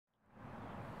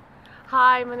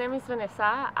Hi, my name is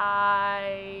Vanessa.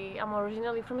 I am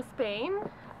originally from Spain.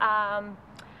 Um,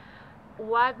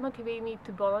 what motivated me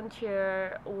to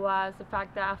volunteer was the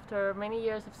fact that after many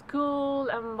years of school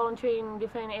and volunteering in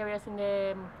different areas in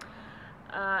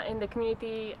the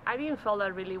community, I didn't feel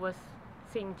that really was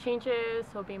seeing changes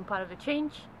or being part of the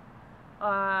change.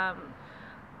 Um,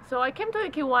 so I came to the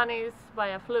Kiwanis by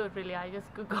a fluke, really. I just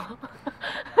Googled.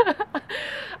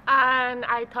 And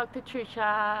I talked to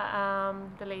Trisha,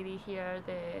 the lady here,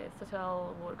 the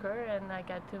social worker, and I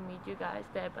got to meet you guys,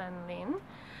 Deb and Lynn.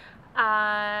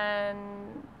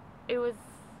 And it was,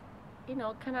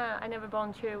 kind of, I never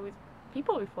volunteered with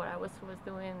people before. I was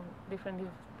doing different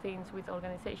things with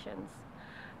organizations.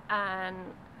 And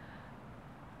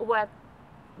what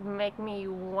made me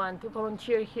want to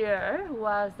volunteer here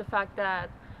was the fact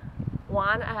that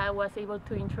one, I was able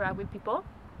to interact with people,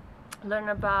 learn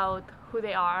about who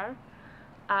they are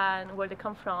and where they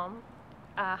come from,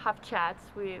 have chats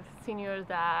with seniors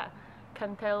that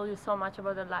can tell you so much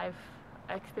about their life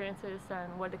experiences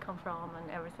and where they come from and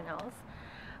everything else.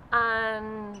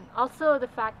 And also the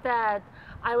fact that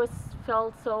I was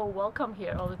felt so welcome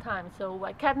here all the time. So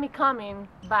what kept me coming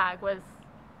back was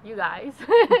you guys,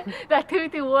 the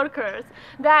activity workers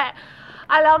that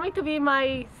allow me to be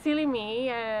my silly me,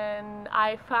 and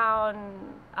I found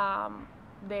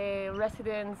the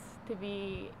residents to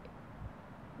be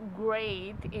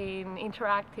great in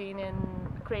interacting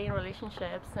and creating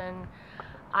relationships, and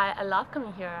I love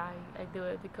coming here. I do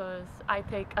it because I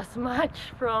take as much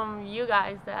from you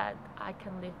guys that I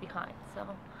can leave behind. So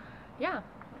yeah,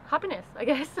 happiness, I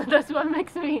guess. That's what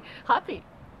makes me happy.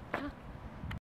 Yeah.